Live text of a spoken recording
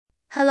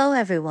Hello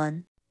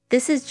everyone.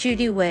 This is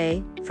Judy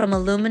Wei from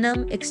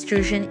Aluminum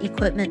Extrusion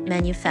Equipment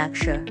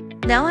Manufacturer.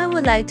 Now I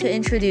would like to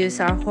introduce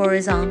our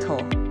horizontal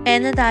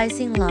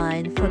anodizing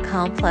line for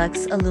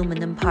complex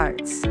aluminum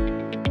parts.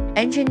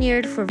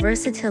 Engineered for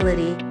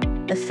versatility,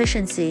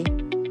 efficiency,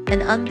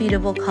 and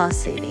unbeatable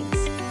cost savings.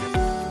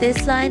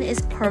 This line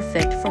is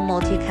perfect for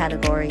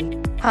multi-category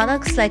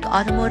products like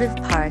automotive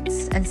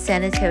parts and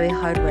sanitary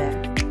hardware.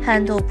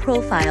 Handle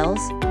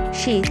profiles,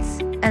 sheets,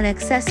 and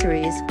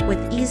accessories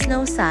with ease,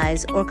 no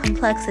size or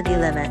complexity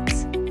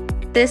limits.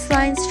 This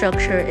line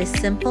structure is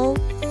simple,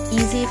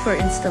 easy for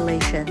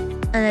installation,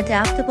 and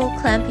adaptable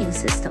clamping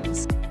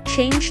systems.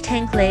 Change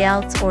tank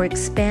layouts or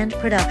expand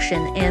production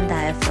and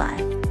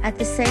diaphragm. At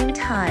the same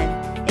time,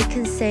 it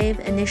can save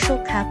initial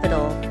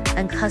capital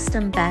and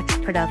custom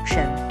batch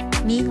production.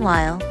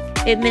 Meanwhile,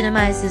 it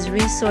minimizes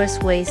resource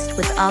waste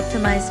with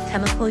optimized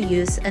chemical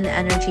use and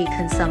energy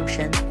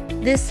consumption.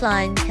 This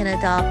line can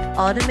adopt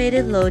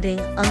automated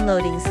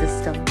loading-unloading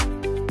system.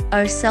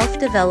 Our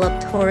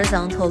self-developed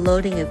horizontal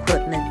loading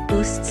equipment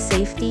boosts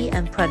safety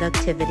and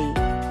productivity.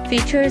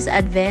 Features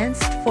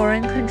advanced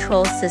foreign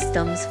control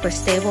systems for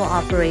stable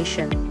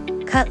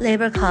operation, cut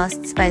labor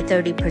costs by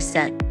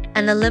 30%,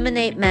 and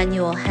eliminate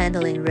manual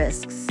handling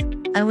risks.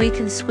 And we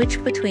can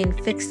switch between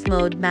fixed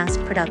mode mass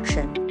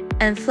production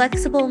and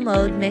flexible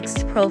mode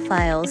mixed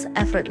profiles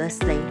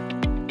effortlessly.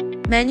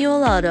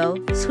 Manual auto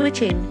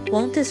switching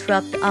won't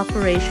disrupt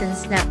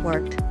operations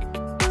networked.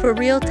 For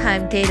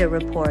real-time data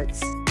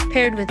reports,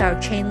 paired with our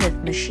chain lift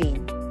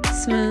machine.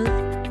 Smooth,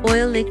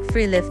 oil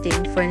leak-free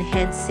lifting for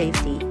enhanced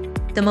safety.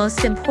 The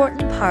most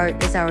important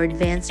part is our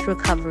advanced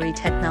recovery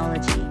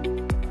technology.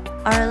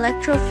 Our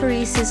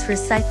electrophoresis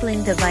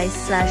recycling device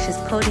slashes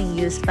coating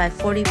used by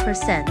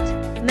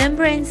 40%.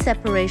 Membrane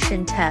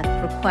separation tech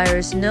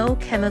requires no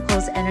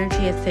chemicals,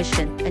 energy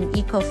efficient and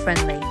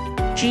eco-friendly.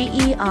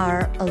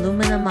 GER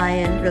aluminum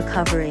ion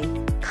recovery.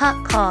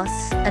 Cut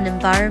costs and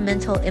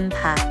environmental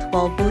impact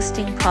while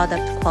boosting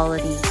product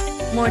quality.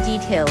 More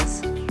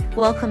details.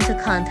 Welcome to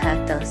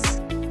contact us.